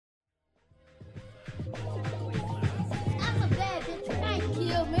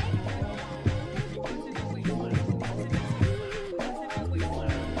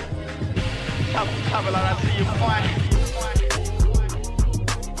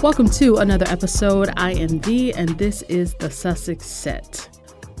Welcome to another episode. I am Dee, and this is the Sussex Set.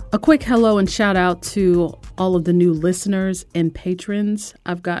 A quick hello and shout out to all of the new listeners and patrons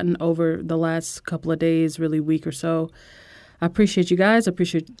I've gotten over the last couple of days, really week or so. I appreciate you guys. I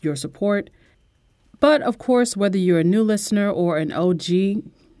appreciate your support. But of course, whether you're a new listener or an OG,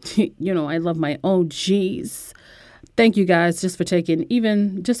 I love my OGs. Thank you guys just for taking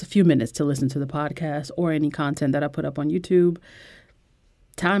even just a few minutes to listen to the podcast or any content that I put up on YouTube.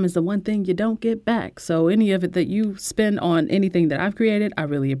 Time is the one thing you don't get back. So any of it that you spend on anything that I've created, I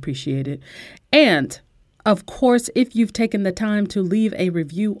really appreciate it. And of course, if you've taken the time to leave a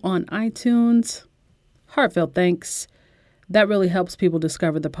review on iTunes, heartfelt thanks. That really helps people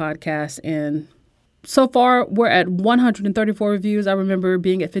discover the podcast. And so far, we're at 134 reviews. I remember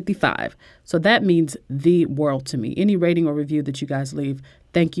being at 55. So that means the world to me. Any rating or review that you guys leave,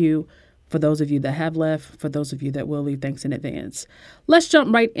 thank you. For those of you that have left, for those of you that will leave, thanks in advance. Let's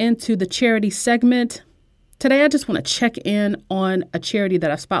jump right into the charity segment. Today, I just want to check in on a charity that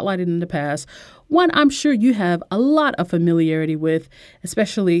I've spotlighted in the past. One I'm sure you have a lot of familiarity with,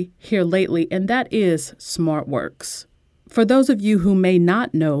 especially here lately, and that is SmartWorks. For those of you who may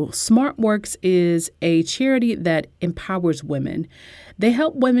not know, SmartWorks is a charity that empowers women. They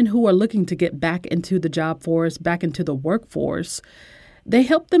help women who are looking to get back into the job force, back into the workforce. They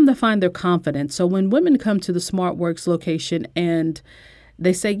help them to find their confidence. So when women come to the SmartWorks location and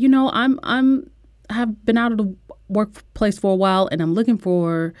they say, I've been out of the workplace for a while and I'm looking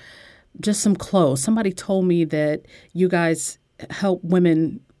for just some clothes. Somebody told me that you guys help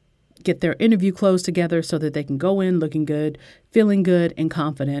women get their interview clothes together so that they can go in looking good, feeling good, and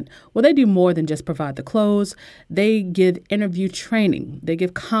confident. Well, they do more than just provide the clothes. They give interview training. They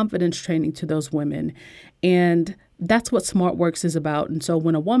give confidence training to those women. And that's what SmartWorks is about. And so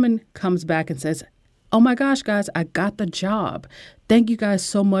when a woman comes back and says, oh my gosh, guys, I got the job. Thank you guys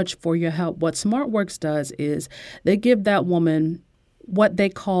so much for your help. What SmartWorks does is they give that woman what they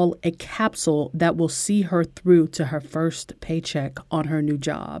call a capsule that will see her through to her first paycheck on her new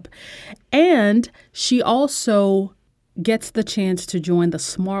job. And she also gets the chance to join the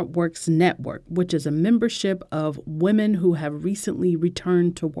SmartWorks Network, which is a membership of women who have recently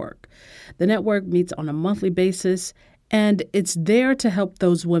returned to work. The network meets on a monthly basis, and it's there to help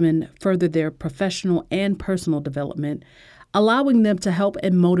those women further their professional and personal development, allowing them to help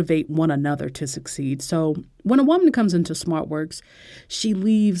and motivate one another to succeed. So when a woman comes into SmartWorks, she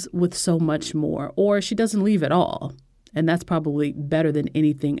leaves with so much more, or she doesn't leave at all. And that's probably better than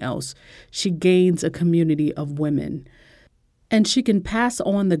anything else. She gains a community of women, and she can pass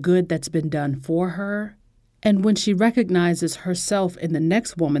on the good that's been done for her. And when she recognizes herself in the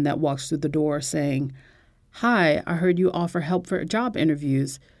next woman that walks through the door saying, hi, I heard you offer help for job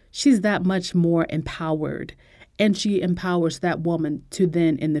interviews, she's that much more empowered. And she empowers that woman to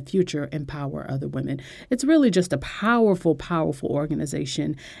then, in the future, empower other women. It's really just a powerful, powerful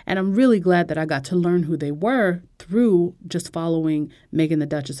organization. And I'm really glad that I got to learn who they were through just following Meghan, the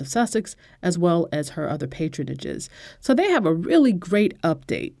Duchess of Sussex, as well as her other patronages. So they have a really great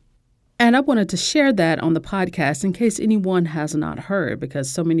update. And I wanted to share that on the podcast in case anyone has not heard, because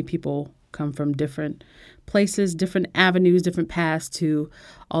so many people come from different places, different avenues, different paths to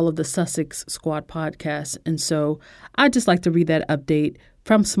all of the Sussex Squad podcasts. And so I'd just like to read that update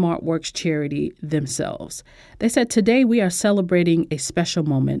from SmartWorks charity themselves. They said, today we are celebrating a special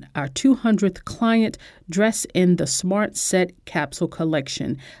moment, our 200th client dressed in the Smart Set Capsule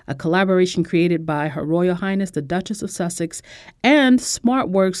Collection, a collaboration created by Her Royal Highness the Duchess of Sussex and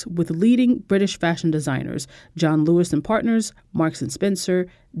SmartWorks with leading British fashion designers, John Lewis and Partners, Marks & Spencer,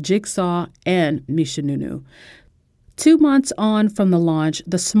 Jigsaw, and Misha Nunu. 2 months on from the launch,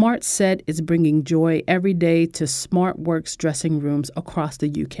 the Smart Set is bringing joy every day to SmartWorks dressing rooms across the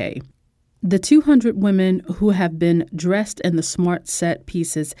UK. The 200 women who have been dressed in the Smart Set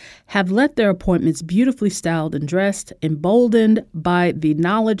pieces have left their appointments beautifully styled and dressed, emboldened by the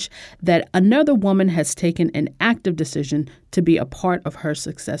knowledge that another woman has taken an active decision to be a part of her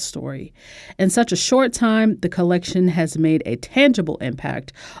success story. In such a short time, the collection has made a tangible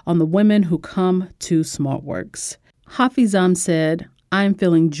impact on the women who come to SmartWorks. Hafizam said, I am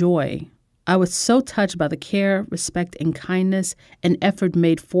feeling joy. I was so touched by the care, respect, and kindness and effort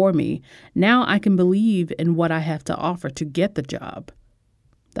made for me. Now I can believe in what I have to offer to get the job.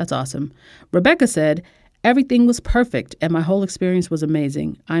 That's awesome. Rebecca said, everything was perfect and my whole experience was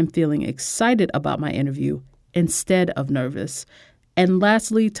amazing. I'm feeling excited about my interview instead of nervous. And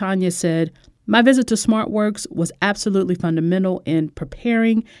lastly, Tanya said, my visit to SmartWorks was absolutely fundamental in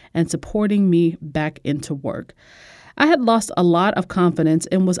preparing and supporting me back into work. I had lost a lot of confidence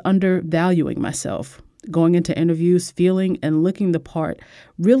and was undervaluing myself. Going into interviews, feeling and looking the part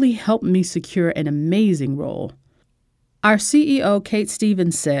really helped me secure an amazing role. Our CEO, Kate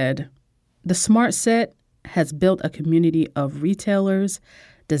Stevens, said, "The Smart Set has built a community of retailers,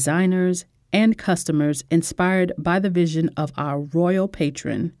 designers, and customers inspired by the vision of our royal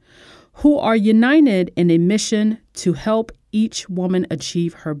patron, who are united in a mission to help each woman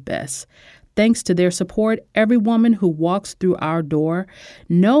achieve her best. Thanks to their support, every woman who walks through our door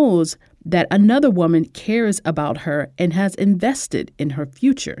knows that another woman cares about her and has invested in her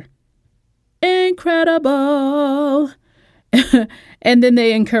future." Incredible. And then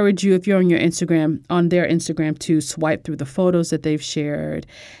they encourage you, if you're on their Instagram, to swipe through the photos that they've shared.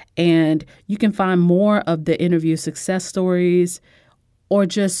 And you can find more of the interview success stories or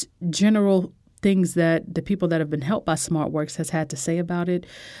just general things that the people that have been helped by SmartWorks has had to say about it.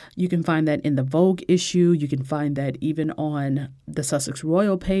 You can find that in the Vogue issue. You can find that even on the Sussex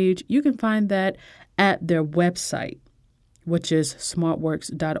Royal page. You can find that at their website, which is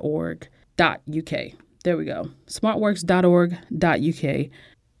smartworks.org.uk. There we go. smartworks.org.uk.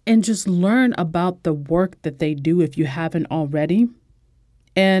 And just learn about the work that they do if you haven't already.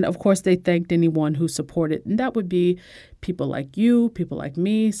 And of course, they thanked anyone who supported. And that would be people like you, people like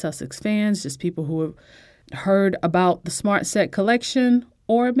me, Sussex fans, just people who have heard about the Smart Set collection,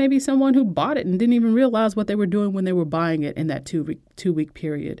 or maybe someone who bought it and didn't even realize what they were doing when they were buying it in that two-week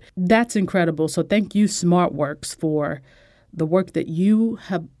period. That's incredible. So thank you, SmartWorks, for the work that you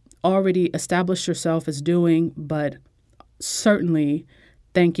have already established yourself as doing, but certainly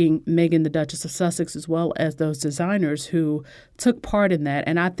thanking Meghan, the Duchess of Sussex, as well as those designers who took part in that.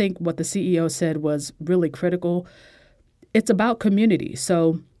 And I think what the CEO said was really critical. It's about community.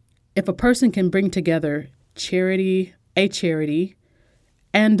 So if a person can bring together a charity,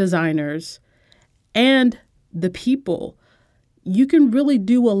 and designers, and the people, you can really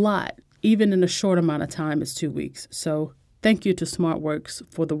do a lot, even in a short amount of time as 2 weeks. So thank you to SmartWorks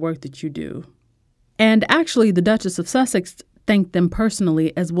for the work that you do. And actually, the Duchess of Sussex thanked them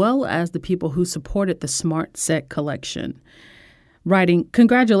personally, as well as the people who supported the Smart Set collection, writing,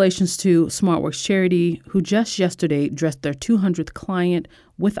 "Congratulations to SmartWorks Charity, who just yesterday dressed their 200th client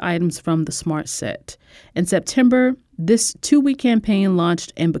with items from the Smart Set. In September, this 2-week campaign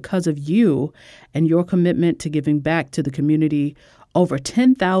launched, and because of you and your commitment to giving back to the community, over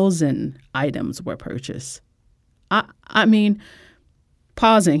 10,000 items were purchased." I mean,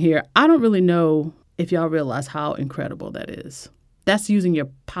 pausing here, I don't really know if y'all realize how incredible that is. That's using your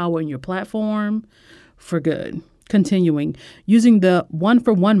power and your platform for good. Continuing, using the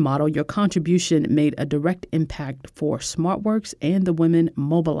one-for-one model, your contribution made a direct impact for SmartWorks and the women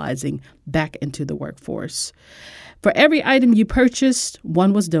mobilizing back into the workforce. For every item you purchased,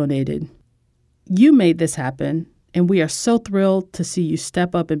 one was donated. You made this happen, and we are so thrilled to see you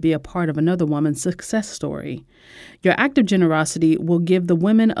step up and be a part of another woman's success story. Your act of generosity will give the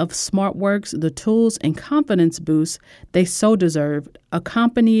women of SmartWorks the tools and confidence boost they so deserve,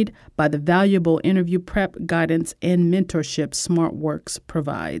 accompanied by the valuable interview prep, guidance, and mentorship SmartWorks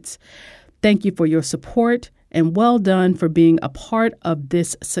provides. Thank you for your support, and well done for being a part of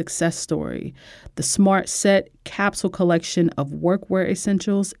this success story. The Smart Set capsule collection of workwear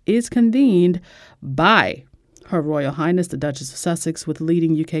essentials is convened by Her Royal Highness, the Duchess of Sussex, with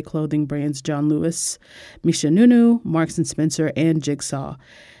leading UK clothing brands John Lewis, Misha Nunu, Marks & Spencer, and Jigsaw.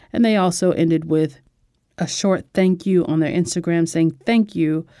 And they also ended with a short thank you on their Instagram, saying thank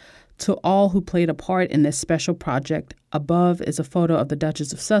you to all who played a part in this special project. Above is a photo of the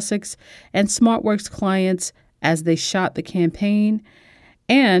Duchess of Sussex and SmartWorks clients as they shot the campaign,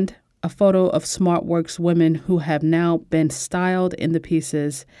 and a photo of SmartWorks women who have now been styled in the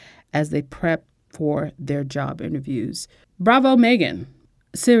pieces as they prep for their job interviews. Bravo, Meghan.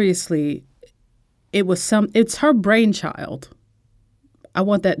 Seriously, it's her brainchild. I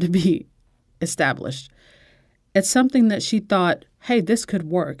want that to be established. It's something that she thought, hey, this could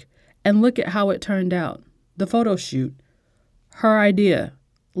work. And look at how it turned out. The photo shoot, her idea.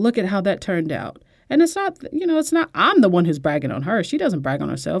 Look at how that turned out. And it's not, I'm the one who's bragging on her. She doesn't brag on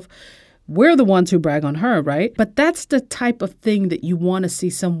herself. We're the ones who brag on her, right? But that's the type of thing that you want to see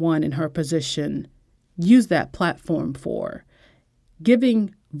someone in her position use that platform for,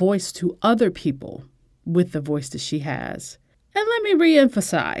 giving voice to other people with the voice that she has. And let me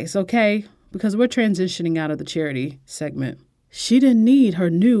reemphasize, okay, because we're transitioning out of the charity segment. She didn't need her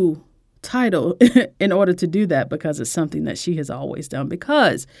new title in order to do that, because it's something that she has always done,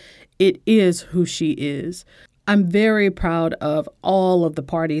 because it is who she is. I'm very proud of all of the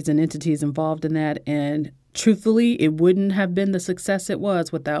parties and entities involved in that. And truthfully, it wouldn't have been the success it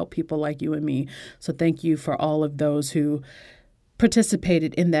was without people like you and me. So thank you for all of those who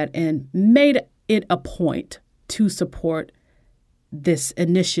participated in that and made it a point to support this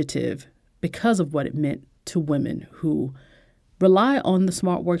initiative because of what it meant to women who rely on the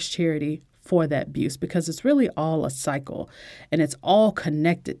SmartWorks charity for that abuse, because it's really all a cycle and it's all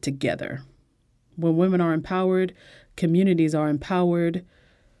connected together. When women are empowered, communities are empowered.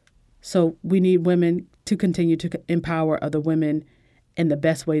 So we need women to continue to empower other women in the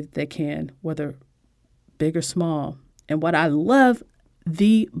best way that they can, whether big or small. And what I love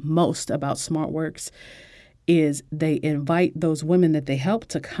the most about SmartWorks is they invite those women that they help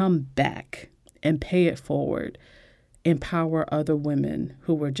to come back and pay it forward, empower other women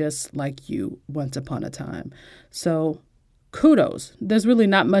who were just like you once upon a time. So kudos. There's really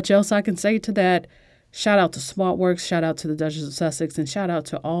not much else I can say to that. Shout out to SmartWorks, shout out to the Duchess of Sussex, and shout out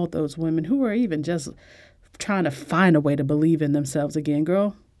to all those women who are even just trying to find a way to believe in themselves again.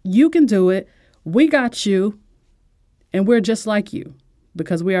 Girl, you can do it. We got you. And we're just like you,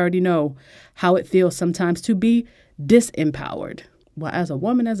 because we already know how it feels sometimes to be disempowered. Well, as a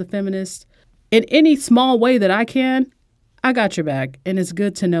woman, as a feminist, in any small way that I can, I got your back. And it's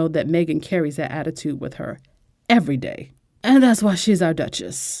good to know that Megan carries that attitude with her every day. And that's why she's our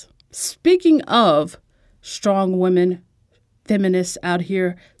Duchess. Speaking of strong women, feminists out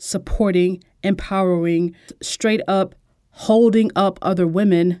here supporting, empowering, straight up holding up other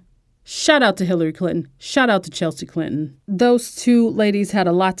women, shout out to Hillary Clinton. Shout out to Chelsea Clinton. Those two ladies had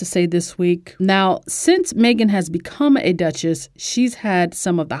a lot to say this week. Now, since Meghan has become a Duchess, she's had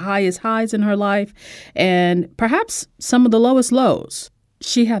some of the highest highs in her life and perhaps some of the lowest lows.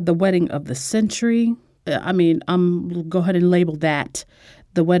 She had the wedding of the century. I'm go ahead and label that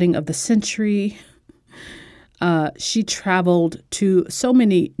the wedding of the century. She traveled to so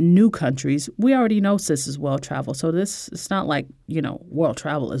many new countries. We already know sis is well traveled, so it's not like, world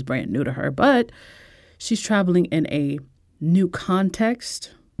travel is brand new to her, but she's traveling in a new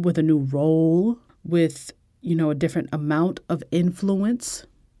context with a new role, with, a different amount of influence.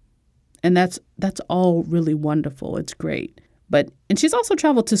 And that's all really wonderful. It's great. And she's also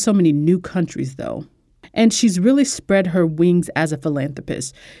traveled to so many new countries, though. And she's really spread her wings as a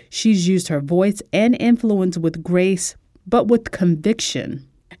philanthropist. She's used her voice and influence with grace, but with conviction.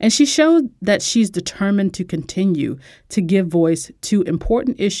 And she showed that she's determined to continue to give voice to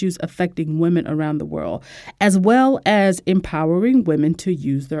important issues affecting women around the world, as well as empowering women to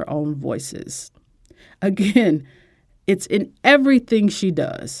use their own voices. Again, it's in everything she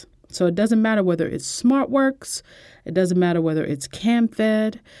does. So it doesn't matter whether it's SmartWorks, it doesn't matter whether it's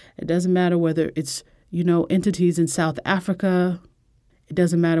CamFed, it doesn't matter whether it's entities in South Africa. It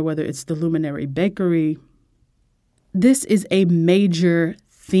doesn't matter whether it's the Luminary Bakery. This is a major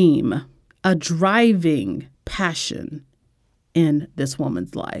theme, a driving passion in this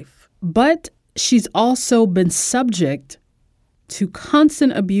woman's life. But she's also been subject to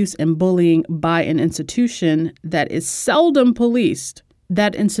constant abuse and bullying by an institution that is seldom policed.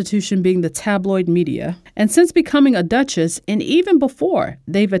 That institution being the tabloid media. And since becoming a Duchess, and even before,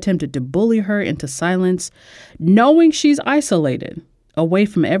 they've attempted to bully her into silence, knowing she's isolated, away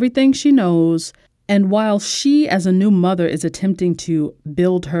from everything she knows. And while she, as a new mother, is attempting to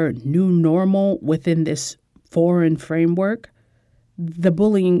build her new normal within this foreign framework, the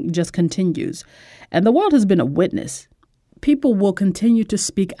bullying just continues. And the world has been a witness. People will continue to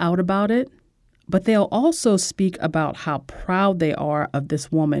speak out about it. But they'll also speak about how proud they are of this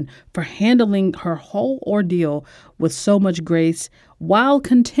woman for handling her whole ordeal with so much grace while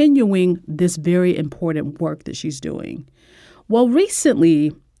continuing this very important work that she's doing. Well,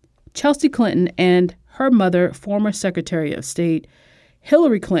 recently, Chelsea Clinton and her mother, former Secretary of State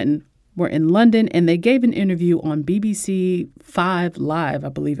Hillary Clinton, were in London, and they gave an interview on BBC 5 Live, I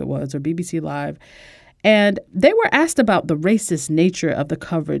believe it was, or BBC Live. And they were asked about the racist nature of the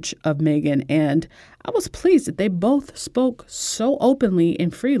coverage of Meghan, and I was pleased that they both spoke so openly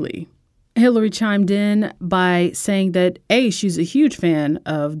and freely. Hillary chimed in by saying that, she's a huge fan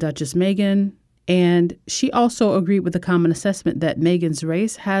of Duchess Meghan, and she also agreed with the common assessment that Meghan's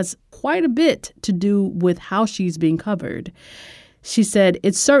race has quite a bit to do with how she's being covered. She said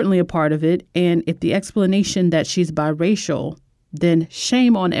it's certainly a part of it, and if the explanation that she's biracial, then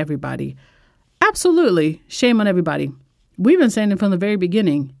shame on everybody. Absolutely. Shame on everybody. We've been saying it from the very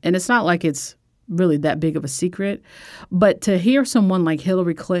beginning, and it's not like it's really that big of a secret. But to hear someone like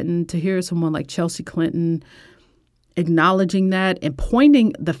Hillary Clinton, to hear someone like Chelsea Clinton acknowledging that and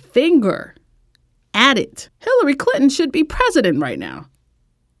pointing the finger at it, Hillary Clinton should be president right now.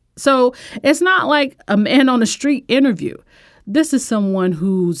 So it's not like a man on the street interview. This is someone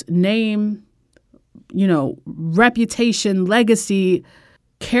whose name, reputation, legacy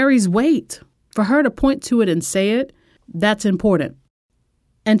carries weight. For her to point to it and say it, that's important.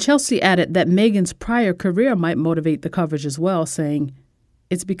 And Chelsea added that Meghan's prior career might motivate the coverage as well, saying,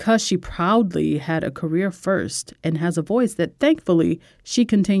 it's because she proudly had a career first and has a voice that thankfully she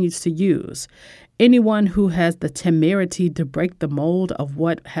continues to use. Anyone who has the temerity to break the mold of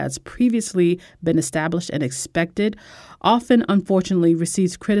what has previously been established and expected often, unfortunately,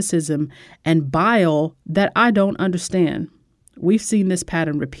 receives criticism and bile that I don't understand. We've seen this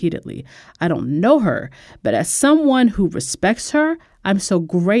pattern repeatedly. I don't know her, but as someone who respects her, I'm so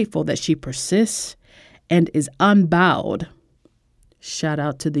grateful that she persists and is unbowed. Shout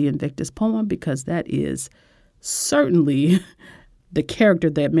out to the Invictus poem, because that is certainly the character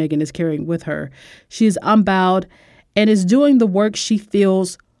that Meghan is carrying with her. She is unbowed and is doing the work she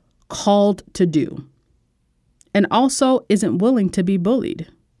feels called to do, and also isn't willing to be bullied.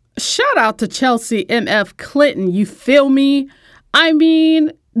 Shout out to Chelsea M.F. Clinton. You feel me? I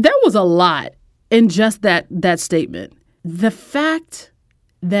mean, there was a lot in just that statement. The fact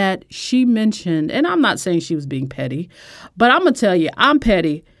that she mentioned, and I'm not saying she was being petty, but I'm going to tell you, I'm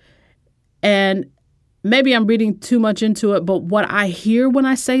petty. And maybe I'm reading too much into it, but what I hear when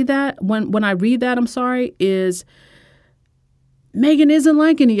I say that, when I read that, is Meghan isn't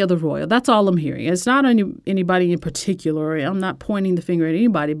like any other royal. That's all I'm hearing. It's not anybody in particular. I'm not pointing the finger at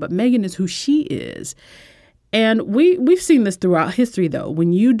anybody, but Meghan is who she is. And we've seen this throughout history, though.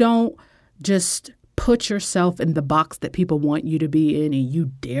 When you don't just put yourself in the box that people want you to be in, and you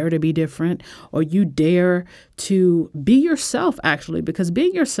dare to be different, or you dare to be yourself, actually, because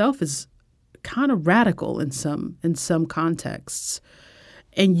being yourself is kind of radical in some contexts.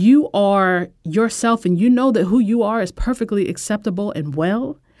 And you are yourself, and you know that who you are is perfectly acceptable and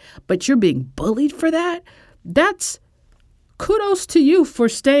well, but you're being bullied for that. That's kudos to you for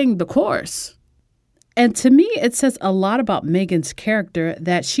staying the course. And to me, it says a lot about Meghan's character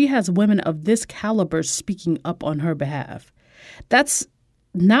that she has women of this caliber speaking up on her behalf. That's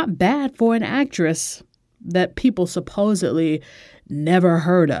not bad for an actress that people supposedly never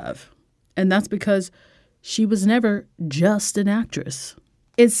heard of. And that's because she was never just an actress.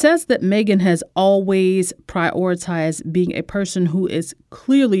 It says that Meghan has always prioritized being a person who is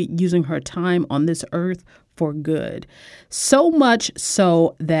clearly using her time on this earth for good. So much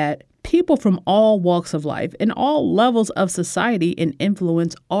so that people from all walks of life and all levels of society and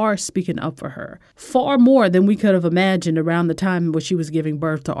influence are speaking up for her, far more than we could have imagined around the time when she was giving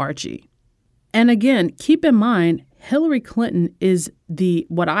birth to Archie. And again, keep in mind, Hillary Clinton is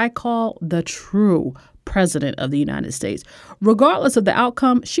what I call the true president of the United States. Regardless of the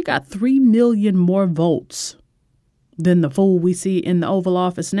outcome, she got 3 million more votes than the fool we see in the Oval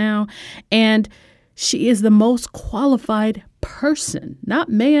Office now. And she is the most qualified person, not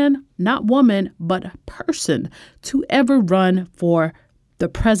man, not woman, but person to ever run for the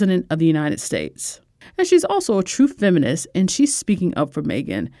president of the United States. And she's also a true feminist, and she's speaking up for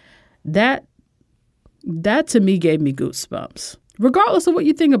Meghan. That to me gave me goosebumps, regardless of what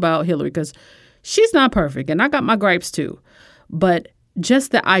you think about Hillary, because she's not perfect, and I got my gripes too. But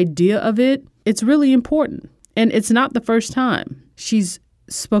just the idea of it, it's really important. And it's not the first time she's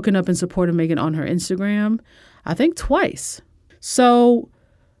spoken up in support of Meghan on her Instagram, I think twice. So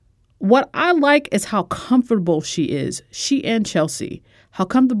what I like is how comfortable she is, she and Chelsea, how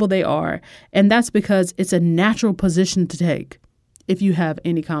comfortable they are. And that's because it's a natural position to take if you have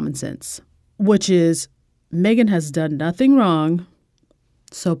any common sense, which is Meghan has done nothing wrong,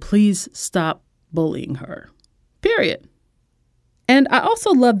 so please stop bullying her, period. And I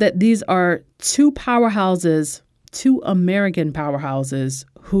also love that these are two powerhouses, two American powerhouses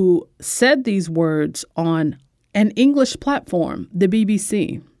who said these words on an English platform, the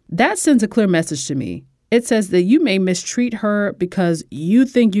BBC. That sends a clear message to me. It says that you may mistreat her because you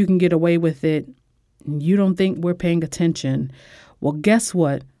think you can get away with it. And you don't think we're paying attention. Well, guess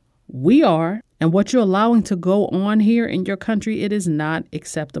what? We are. And what you're allowing to go on here in your country, it is not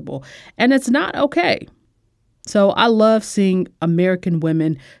acceptable. And it's not okay. So I love seeing American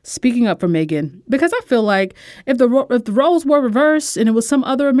women speaking up for Meghan, because I feel like if the roles were reversed and it was some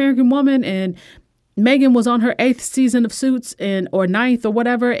other American woman and Meghan was on her 8th season of Suits or 9th or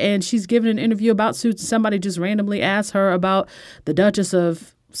whatever, and she's giving an interview about Suits and somebody just randomly asks her about the Duchess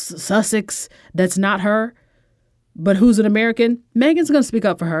of Sussex, that's not her, but who's an American, Meghan's going to speak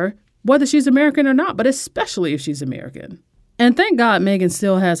up for her, whether she's American or not, but especially if she's American. And thank God Meghan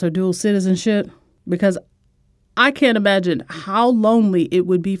still has her dual citizenship, because I can't imagine how lonely it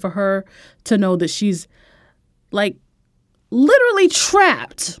would be for her to know that she's like literally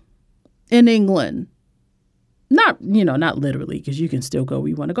trapped in England, not literally, because you can still go where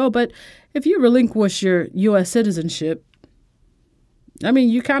you want to go, but if you relinquish your U.S. citizenship, I mean,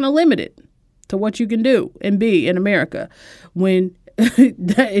 you're kind of limited to what you can do and be in America when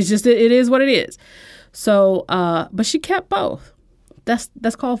it is what it is. So, but she kept both.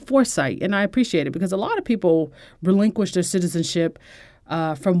 That's called foresight, and I appreciate it, because a lot of people relinquish their citizenship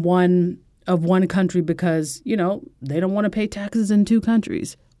from one country because, they don't want to pay taxes in two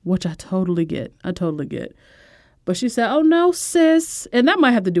countries, which I totally get. But she said, oh, no, sis. And that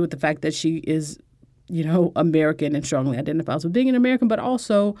might have to do with the fact that she is, American and strongly identifies with being an American, but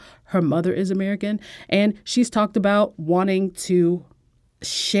also her mother is American. And she's talked about wanting to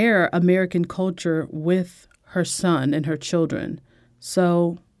share American culture with her son and her children.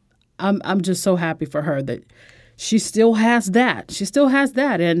 So I'm just so happy for her that she still has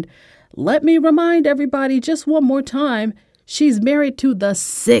that. And let me remind everybody just one more time, she's married to the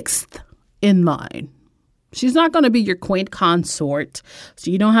 6th in line. She's not going to be your queen consort. So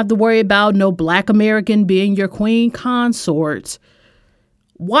you don't have to worry about no Black American being your queen consort.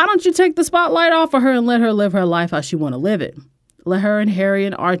 Why don't you take the spotlight off of her and let her live her life how she want to live it? Let her and Harry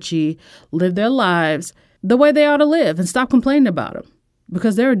and Archie live their lives the way they ought to live and stop complaining about them,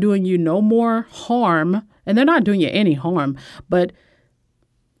 because they're doing you no more harm, and they're not doing you any harm, but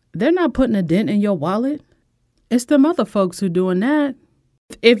they're not putting a dent in your wallet. It's them other folks who doing that.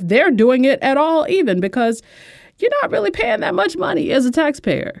 If they're doing it at all, even, because you're not really paying that much money as a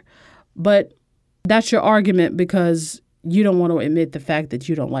taxpayer. But that's your argument because you don't want to admit the fact that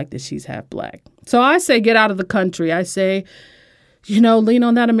you don't like that she's half Black. So I say get out of the country. I say, lean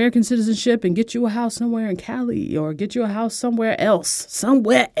on that American citizenship and get you a house somewhere in Cali, or get you a house somewhere else.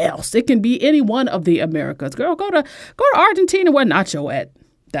 It can be any one of the Americas. Girl, go to Argentina where Nacho at.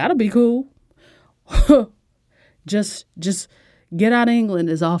 That'll be cool. Just get out of England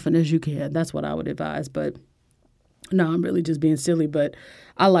as often as you can. That's what I would advise. But no, I'm really just being silly. But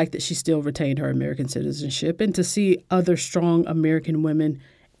I like that she still retained her American citizenship, and to see other strong American women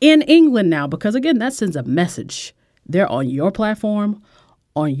in England now, because, again, that sends a message. They're on your platform,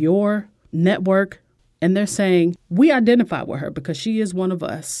 on your network, and they're saying, we identify with her because she is one of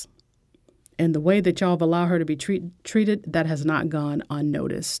us. And the way that y'all have allowed her to be treated, that has not gone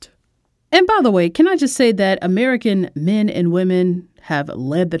unnoticed. And by the way, can I just say that American men and women have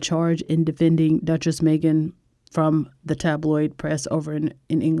led the charge in defending Duchess Meghan from the tabloid press over in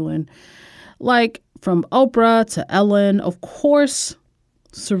England. Like from Oprah to Ellen, of course,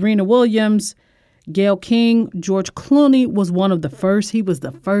 Serena Williams, Gayle King, George Clooney was one of the first. He was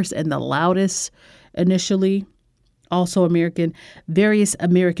the first and the loudest initially. Also American. Various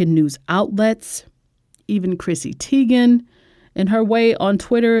American news outlets, even Chrissy Teigen. In her way on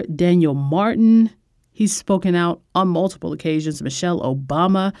Twitter, Daniel Martin, he's spoken out on multiple occasions. Michelle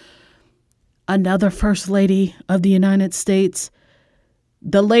Obama, another First Lady of the United States.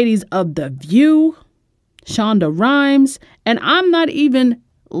 The ladies of The View, Shonda Rhimes, and I'm not even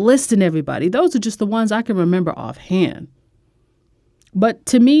listing everybody. Those are just the ones I can remember offhand. But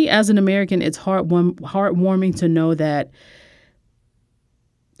to me, as an American, it's heartwarming to know that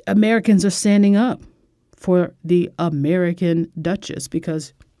Americans are standing up for the American Duchess,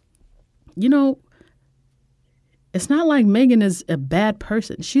 because, it's not like Meghan is a bad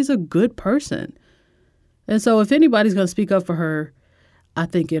person. She's a good person. And so if anybody's going to speak up for her, I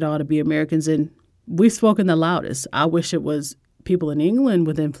think it ought to be Americans. And we've spoken the loudest. I wish it was people in England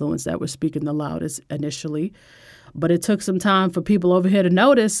with influence that were speaking the loudest initially. But it took some time for people over here to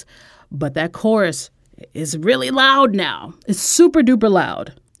notice. But that chorus is really loud now. It's super duper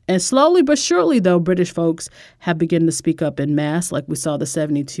loud. And slowly but surely, though, British folks have begun to speak up en masse, like we saw the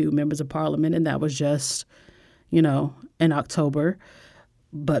 72 members of parliament, and that was just, in October.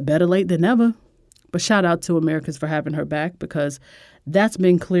 But better late than never. But shout out to Americans for having her back, because that's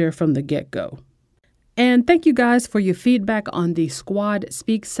been clear from the get-go. And thank you guys for your feedback on the Squad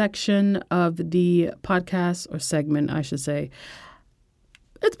Speak section of the podcast, or segment, I should say.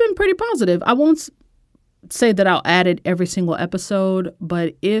 It's been pretty positive. I won't say that I'll add it every single episode,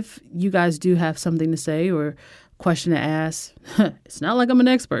 but if you guys do have something to say or question to ask, it's not like I'm an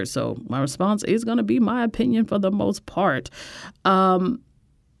expert, so my response is going to be my opinion for the most part. That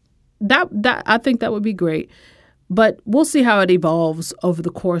I think that would be great, but we'll see how it evolves over the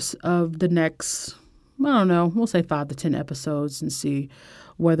course of the next, we'll say 5 to 10 episodes, and see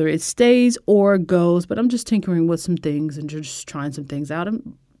whether it stays or goes. But I'm just tinkering with some things and just trying some things out.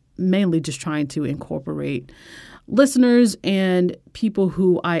 I'm mainly just trying to incorporate listeners and people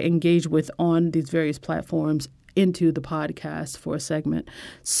who I engage with on these various platforms into the podcast for a segment.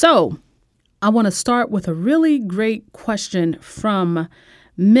 So I want to start with a really great question from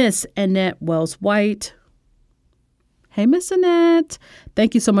Miss Annette Wells-White. Hey, Miss Annette.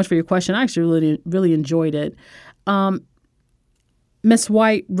 Thank you so much for your question. I actually really enjoyed it. Miss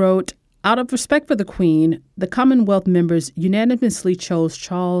White wrote, out of respect for the Queen, the Commonwealth members unanimously chose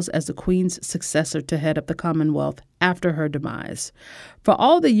Charles as the Queen's successor to head up the Commonwealth after her demise. For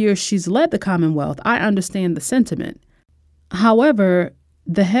all the years she's led the Commonwealth, I understand the sentiment. However,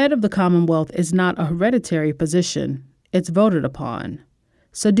 the head of the Commonwealth is not a hereditary position. It's voted upon.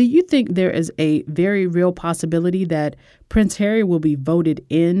 So do you think there is a very real possibility that Prince Harry will be voted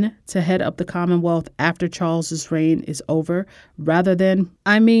in to head up the Commonwealth after Charles's reign is over, rather than,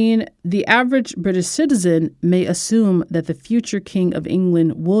 the average British citizen may assume that the future King of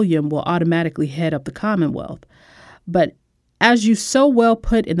England, William, will automatically head up the Commonwealth. But as you so well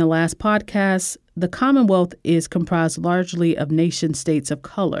put in the last podcast, the Commonwealth is comprised largely of nation states of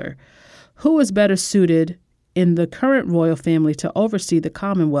color. Who is better suited in the current royal family to oversee the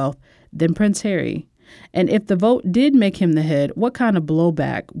Commonwealth than Prince Harry? And if the vote did make him the head, what kind of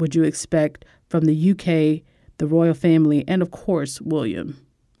blowback would you expect from the UK, the royal family, and of course, William?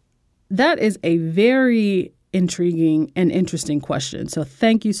 That is a very intriguing and interesting question. So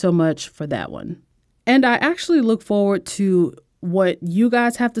thank you so much for that one. And I actually look forward to what you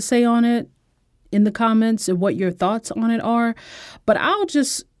guys have to say on it in the comments and what your thoughts on it are. But I'll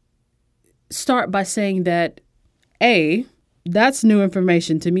just start by saying that, that's new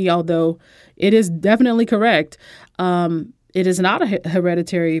information to me, although it is definitely correct. It is not a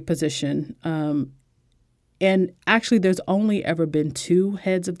hereditary position. And actually, there's only ever been 2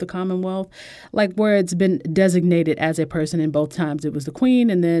 heads of the Commonwealth, like where it's been designated as a person in both times. It was the Queen,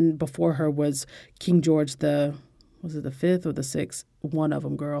 and then before her was King George was it the 5th or the 6th? One of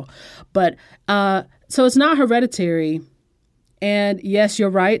them, girl. But so it's not hereditary. And yes, you're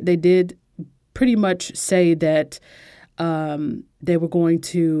right. They did pretty much say that they were going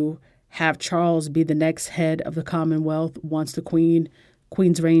to have Charles be the next head of the Commonwealth once the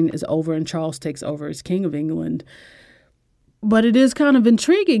Queen's reign is over and Charles takes over as King of England. But it is kind of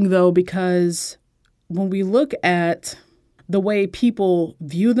intriguing, though, because when we look at the way people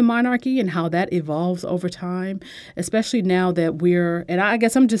view the monarchy and how that evolves over time, especially now that and I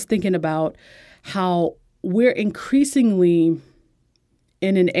guess I'm just thinking about how we're increasingly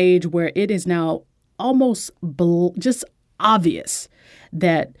in an age where it is now almost just obvious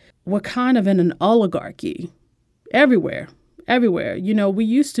that we're kind of in an oligarchy everywhere. We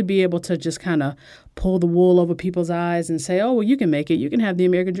used to be able to just kind of pull the wool over people's eyes and say, oh, well, you can make it. You can have the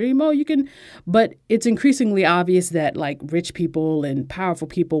American dream. Oh, you can. But it's increasingly obvious that like rich people and powerful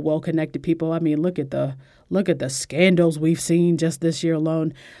people, well-connected people. Look at the scandals we've seen just this year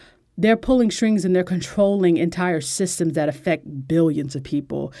alone. They're pulling strings and they're controlling entire systems that affect billions of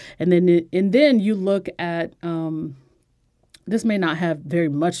people. And then you look at, this may not have very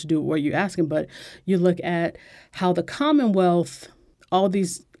much to do with what you're asking, but you look at how the Commonwealth, all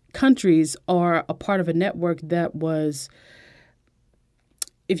these countries are a part of a network that was,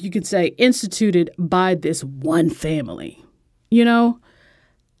 if you could say, instituted by this one family,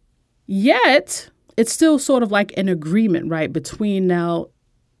 Yet it's still sort of like an agreement, right, between now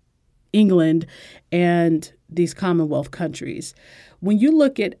England and these Commonwealth countries. When you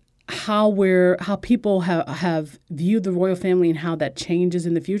look at how people have viewed the royal family and how that changes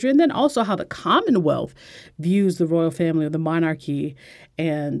in the future, and then also how the Commonwealth views the royal family or the monarchy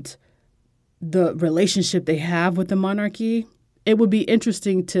and the relationship they have with the monarchy, it would be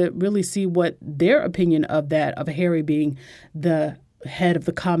interesting to really see what their opinion of that, of Harry being the head of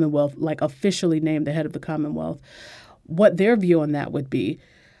the Commonwealth, like officially named the head of the Commonwealth, what their view on that would be.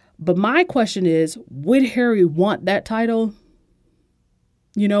 But my question is, would Harry want that title?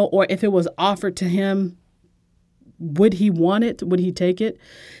 Or if it was offered to him, would he want it? Would he take it?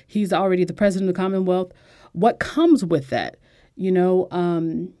 He's already the president of the Commonwealth. What comes with that?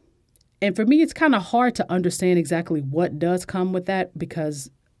 And for me, it's kind of hard to understand exactly what does come with that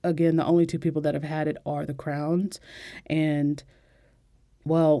because, again, the only 2 people that have had it are the crowns. And,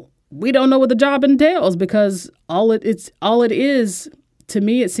 well, we don't know what the job entails because all it is, to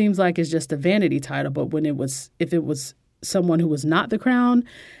me, it seems like it's just a vanity title. But if it was someone who was not the crown,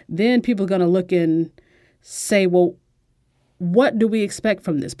 then people are going to look and say, well, what do we expect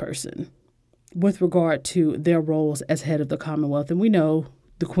from this person with regard to their roles as head of the Commonwealth? And we know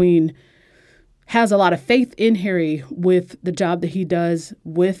the Queen has a lot of faith in Harry with the job that he does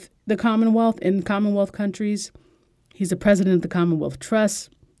with the Commonwealth in Commonwealth countries. He's the president of the Commonwealth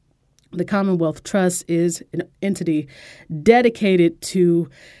Trust. The Commonwealth Trust is an entity dedicated to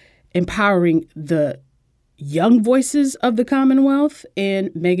empowering the young voices of the Commonwealth, and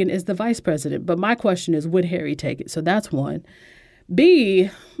Meghan is the vice president. But my question is, would Harry take it? So that's one. B,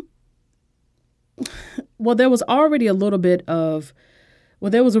 well, there was already a little bit of,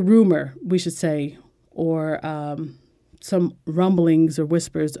 well, there was a rumor, we should say, or some rumblings or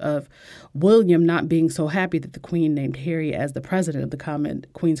whispers of William not being so happy that the Queen named Harry as the president of the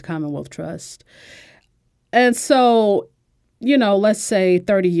Queen's Commonwealth Trust. And so, let's say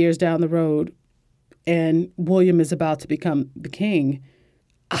 30 years down the road and William is about to become the king.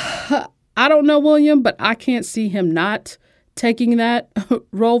 I don't know William, but I can't see him not taking that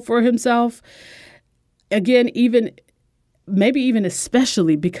role for himself. Again, maybe even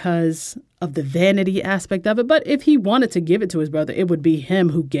especially because of the vanity aspect of it. But if he wanted to give it to his brother, it would be him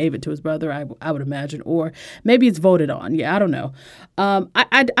who gave it to his brother, I would imagine. Or maybe it's voted on. Yeah, I don't know. I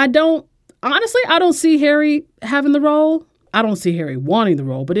don't see Harry having the role. I don't see Harry wanting the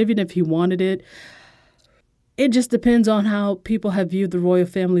role. But even if he wanted it, it just depends on how people have viewed the royal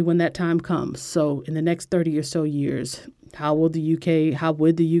family when that time comes. So in the next 30 or so years, how would the UK,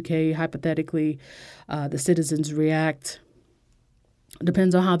 hypothetically, the citizens react?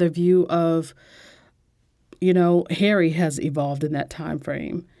 Depends on how their view of, Harry has evolved in that time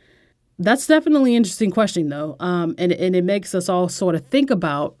frame. That's definitely an interesting question, though. And it makes us all sort of think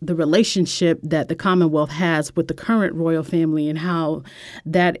about the relationship that the Commonwealth has with the current royal family and how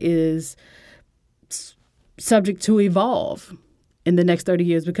that is subject to evolve in the next 30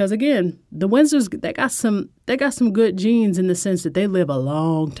 years. Because, again, the Windsors, they got some good genes in the sense that they live a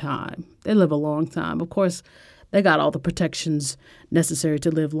long time. Of course, they got all the protections necessary to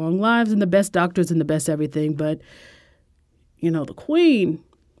live long lives and the best doctors and the best everything. But, the Queen,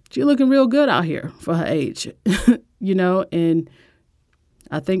 she's looking real good out here for her age, and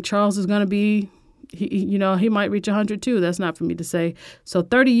I think Charles is going to be, he might reach 100 too. That's not for me to say. So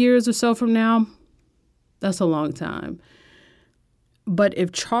 30 years or so from now, that's a long time. But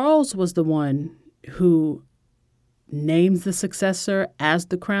if Charles was the one who names the successor as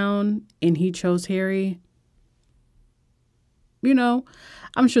the crown and he chose Harry,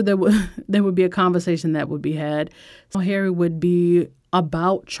 I'm sure there would be a conversation that would be had. So Harry would be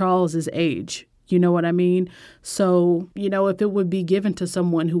about Charles's age. You know what I mean? So, if it would be given to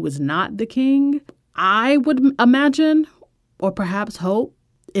someone who was not the king, I would imagine, or perhaps hope,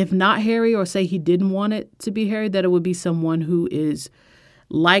 if not Harry, or say he didn't want it to be Harry, that it would be someone who is,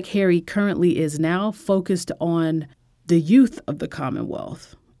 like Harry currently is now, focused on the youth of the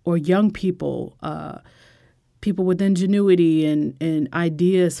Commonwealth or young people, people with ingenuity and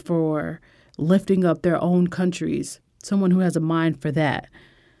ideas for lifting up their own countries, someone who has a mind for that.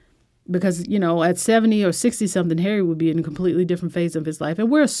 Because, at 70 or 60 something, Harry would be in a completely different phase of his life.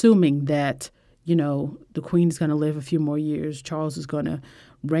 And we're assuming that, the Queen's going to live a few more years. Charles is going to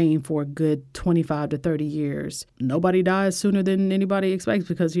reign for a good 25 to 30 years. Nobody dies sooner than anybody expects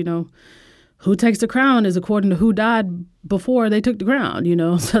because, who takes the crown is according to who died before they took the crown,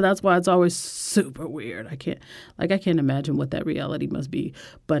 So that's why it's always super weird. I can't imagine what that reality must be.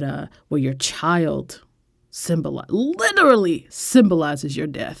 But where your child literally symbolizes your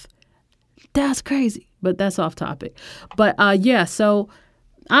death. That's crazy. But that's off topic. But so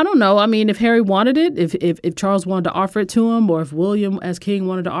I don't know. I mean, if Harry wanted it, if Charles wanted to offer it to him, or if William as king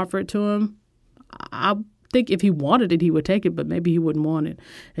wanted to offer it to him, I think if he wanted it, he would take it, but maybe he wouldn't want it.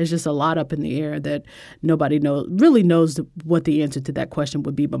 It's just a lot up in the air that nobody really knows what the answer to that question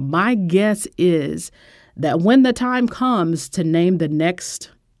would be. But my guess is that when the time comes to name the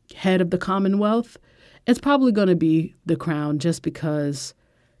next head of the Commonwealth, it's probably going to be the crown, just because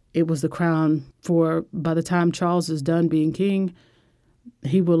it was the crown by the time Charles is done being king,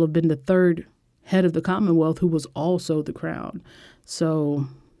 he will have been the third head of the Commonwealth who was also the crown. So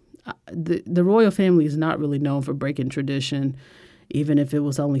the royal family is not really known for breaking tradition, even if it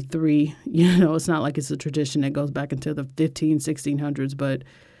was only 3. It's not like it's a tradition that goes back into the 1600s, but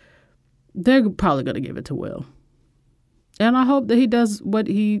they're probably going to give it to Will. And I hope that he does what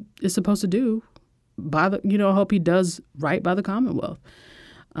he is supposed to do. I hope he does right by the Commonwealth,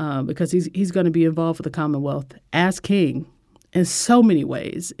 because he's going to be involved with the Commonwealth as king in so many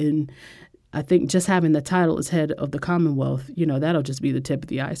ways. And I think just having the title as head of the Commonwealth, that'll just be the tip of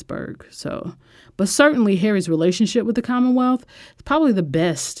the iceberg. So, but certainly Harry's relationship with the Commonwealth is probably the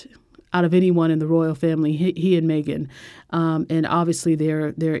best out of anyone in the royal family. He and Meghan, and obviously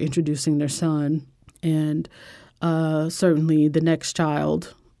they're introducing their son and certainly the next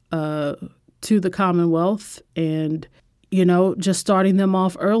child to the Commonwealth, and just starting them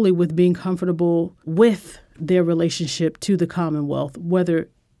off early with being comfortable with their relationship to the Commonwealth, whether,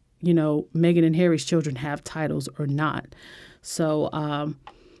 Meghan and Harry's children have titles or not. So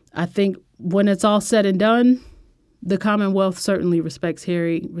I think when it's all said and done, the Commonwealth certainly respects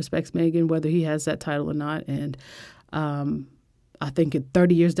Harry, respects Meghan, whether he has that title or not. And I think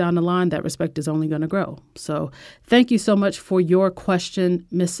 30 years down the line, that respect is only going to grow. So thank you so much for your question,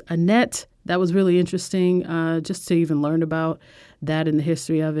 Miss Annette. That was really interesting just to even learn about that and the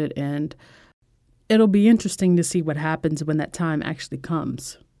history of it. And it'll be interesting to see what happens when that time actually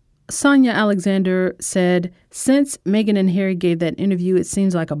comes. Sonia Alexander said, since Meghan and Harry gave that interview, it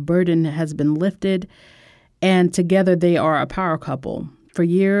seems like a burden has been lifted, and together they are a power couple. For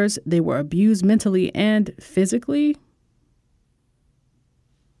years, they were abused mentally and physically.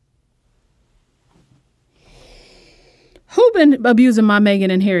 Who been abusing my Meghan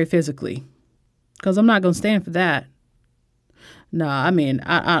and Harry physically? Because I'm not going to stand for that. No, I mean,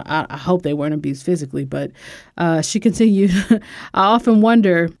 I hope they weren't abused physically, but she continued, I often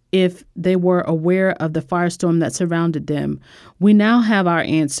wonder if they were aware of the firestorm that surrounded them. We now have our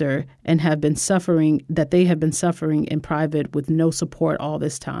answer and have been suffering, that they have been suffering in private with no support all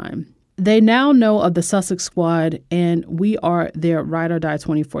this time. They now know of the Sussex Squad, and we are their ride or die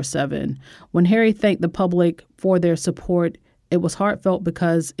 24/7. When Harry thanked the public for their support, it was heartfelt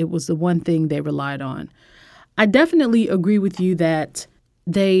because it was the one thing they relied on. I definitely agree with you that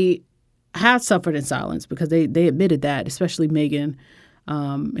they have suffered in silence because they admitted that, especially Meghan.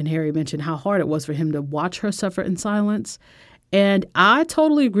 And Harry mentioned how hard it was for him to watch her suffer in silence. And I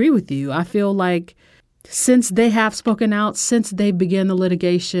totally agree with you. I feel like since they have spoken out, since they began the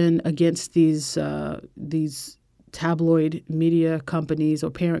litigation against these tabloid media companies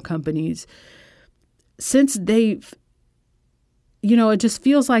or parent companies, since they've, it just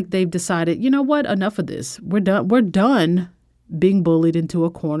feels like they've decided, you know what, enough of this. We're done. We're done being bullied into a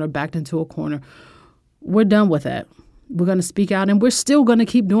corner, backed into a corner. We're done with that. We're going to speak out, and we're still going to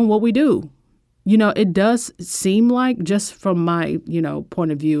keep doing what we do. It does seem like, just from my,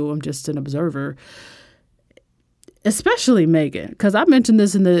 point of view, I'm just an observer, especially Meghan, because I mentioned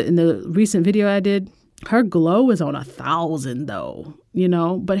this in the recent video I did. Her glow is on 1,000 though,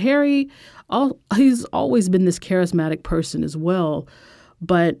 but Harry, he's always been this charismatic person as well.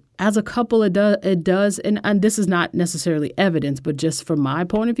 But as a couple, it does, and this is not necessarily evidence, but just from my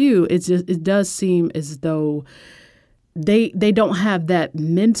point of view, it does seem as though they don't have that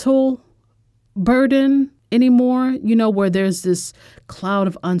mental burden anymore, where there's this cloud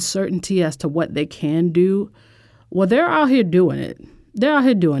of uncertainty as to what they can do. Well, they're out here doing it.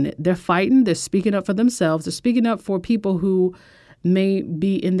 They're fighting. They're speaking up for themselves. They're speaking up for people who may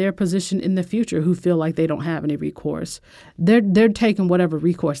be in their position in the future who feel like they don't have any recourse. They're taking whatever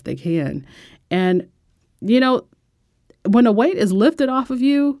recourse they can. And, when a weight is lifted off of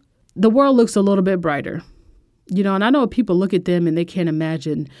you, the world looks a little bit brighter. And I know people look at them and they can't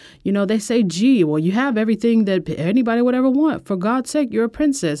imagine, they say, gee, well, you have everything that anybody would ever want. For God's sake, you're a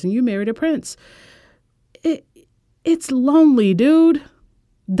princess and you married a prince. It's lonely, dude.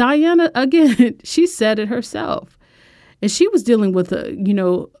 Diana, again, she said it herself. And she was dealing with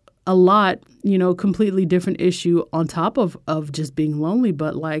a lot, completely different issue on top of just being lonely.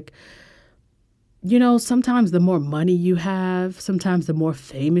 But sometimes the more money you have, sometimes the more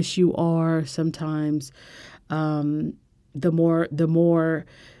famous you are, sometimes the more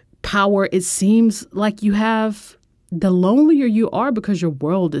power it seems like you have, the lonelier you are because your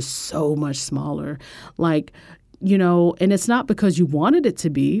world is so much smaller. And it's not because you wanted it to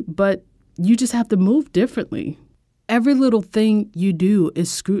be, but you just have to move differently. Every little thing you do is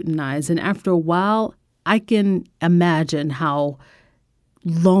scrutinized. And after a while, I can imagine how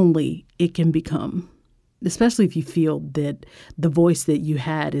lonely it can become, especially if you feel that the voice that you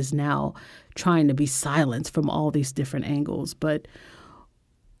had is now trying to be silenced from all these different angles. But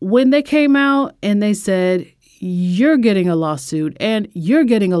when they came out and they said, you're getting a lawsuit, and you're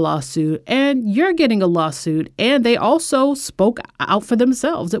getting a lawsuit, and you're getting a lawsuit. And they also spoke out for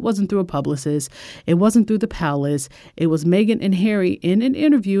themselves. It wasn't through a publicist. It wasn't through the palace. It was Meghan and Harry in an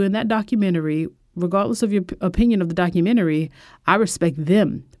interview in that documentary. Regardless of your opinion of the documentary, I respect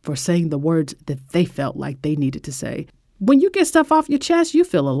them for saying the words that they felt like they needed to say. When you get stuff off your chest, you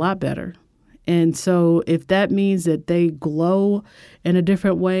feel a lot better. And so if that means that they glow in a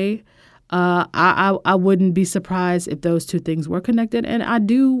different way, I wouldn't be surprised if those two things were connected. And I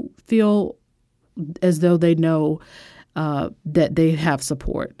do feel as though they know that they have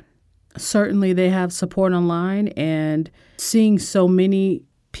support. Certainly they have support online, and seeing so many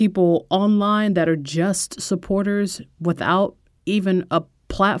people online that are just supporters without even a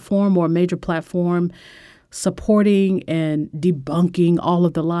platform or a major platform supporting and debunking all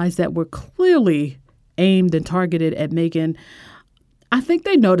of the lies that were clearly aimed and targeted at Meghan. I think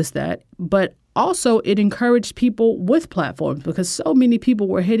they noticed that, but also, it encouraged people with platforms because so many people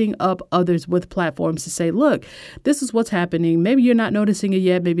were hitting up others with platforms to say, look, this is what's happening. Maybe you're not noticing it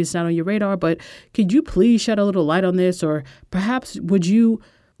yet. Maybe it's not on your radar, but could you please shed a little light on this? Or perhaps would you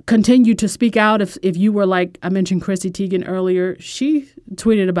continue to speak out if you were like, I mentioned Chrissy Teigen earlier. She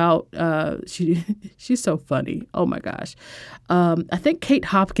tweeted about, she's so funny. Oh my gosh. I think Kate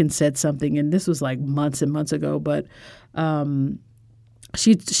Hopkins said something, and this was like months and months ago, but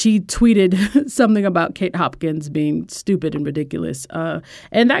she tweeted something about Kate Hopkins being stupid and ridiculous.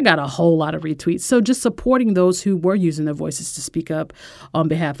 And that got a whole lot of retweets. So just supporting those who were using their voices to speak up on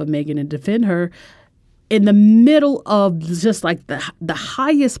behalf of Meghan and defend her in the middle of just like the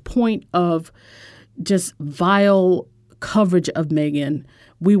highest point of just vile coverage of Meghan,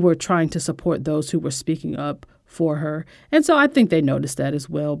 we were trying to support those who were speaking up for her. And so I think they noticed that as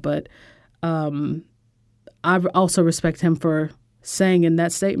well. But I also respect him for saying in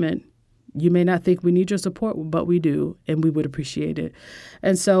that statement, you may not think we need your support, but we do, and we would appreciate it.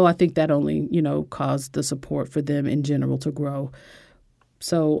 And so I think that only, caused the support for them in general to grow.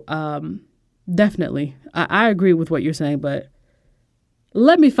 So definitely, I agree with what you're saying, but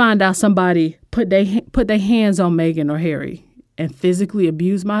let me find out somebody put their hands on Meghan or Harry and physically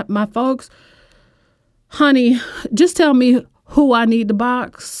abuse my folks. Honey, just tell me who I need to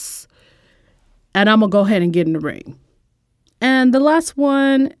box, and I'm going to go ahead and get in the ring. And the last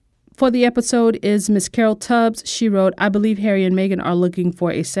one for the episode is Miss Carol Tubbs. She wrote, I believe Harry and Meghan are looking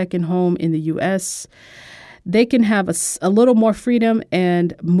for a second home in the U.S. They can have a little more freedom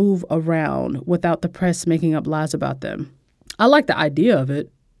and move around without the press making up lies about them. I like the idea of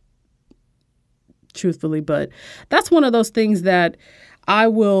it, truthfully, but that's one of those things that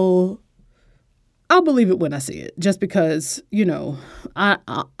I'll believe it when I see it, just because, I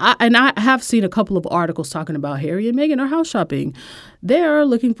have seen a couple of articles talking about Harry and Meghan are house shopping. They're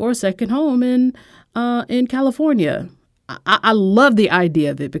looking for a second home in California. I love the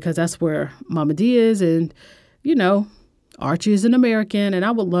idea of it because that's where Mama D is, and, Archie is an American, and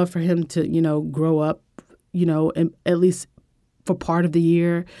I would love for him to, grow up, at least for part of the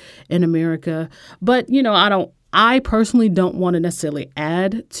year in America. But, I personally don't want to necessarily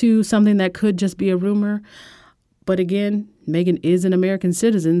add to something that could just be a rumor. But again, Meghan is an American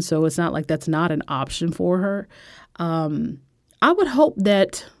citizen, so it's not like that's not an option for her. I would hope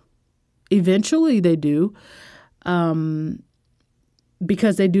that eventually they do,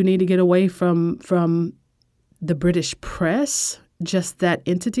 because they do need to get away from the British press, just that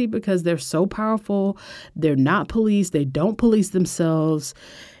entity, because they're so powerful. They're not policed. They don't police themselves.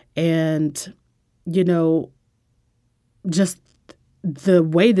 And, just the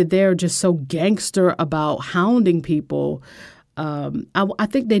way that they're just so gangster about hounding people, I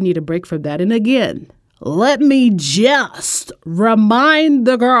think they need a break from that. And again, let me just remind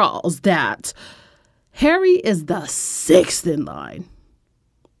the girls that Harry is the sixth in line.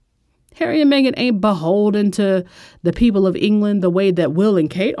 Harry and Meghan ain't beholden to the people of England the way that Will and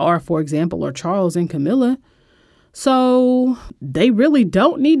Kate are, for example, or Charles and Camilla. So they really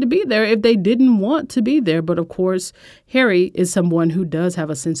don't need to be there if they didn't want to be there. But of course, Harry is someone who does have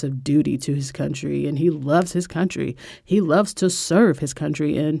a sense of duty to his country, and he loves his country. He loves to serve his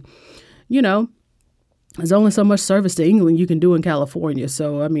country. And, there's only so much service to England you can do in California.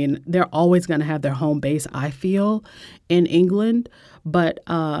 So, they're always going to have their home base, I feel, in England. But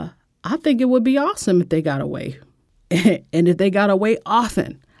I think it would be awesome if they got away. And if they got away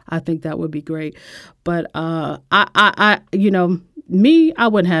often, I think that would be great. But I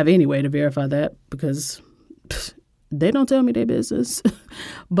wouldn't have any way to verify that because they don't tell me their business.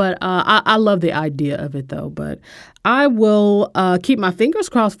 But I love the idea of it, though. But I will keep my fingers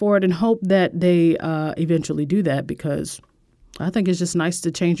crossed for it and hope that they eventually do that, because I think it's just nice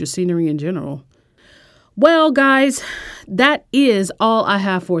to change your scenery in general. Well, guys, that is all I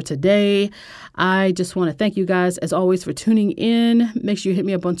have for today. I just want to thank you guys, as always, for tuning in. Make sure you hit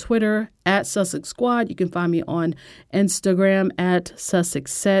me up on Twitter at Sussex Squad. You can find me on Instagram at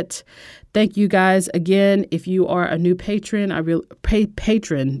Sussex Set. Thank you guys again. If you are a new patron,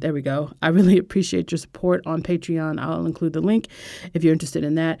 there we go. I really appreciate your support on Patreon. I'll include the link if you're interested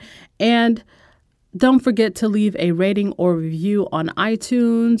in that. And don't forget to leave a rating or review on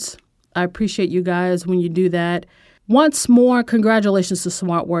iTunes. I appreciate you guys when you do that. Once more, congratulations to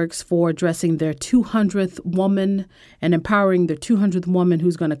SmartWorks for addressing their 200th woman and empowering their 200th woman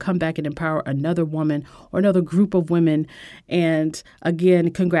who's going to come back and empower another woman or another group of women. And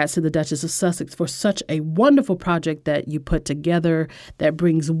again, congrats to the Duchess of Sussex for such a wonderful project that you put together that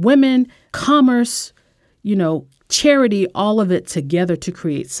brings women, commerce, charity, all of it together to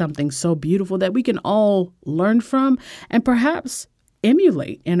create something so beautiful that we can all learn from and perhaps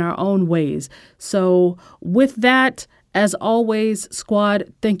emulate in our own ways. So with that, as always,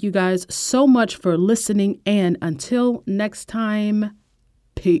 squad, thank you guys so much for listening. And until next time,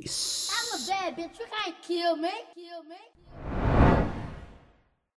 peace. I'm a bad bitch. You can't kill me.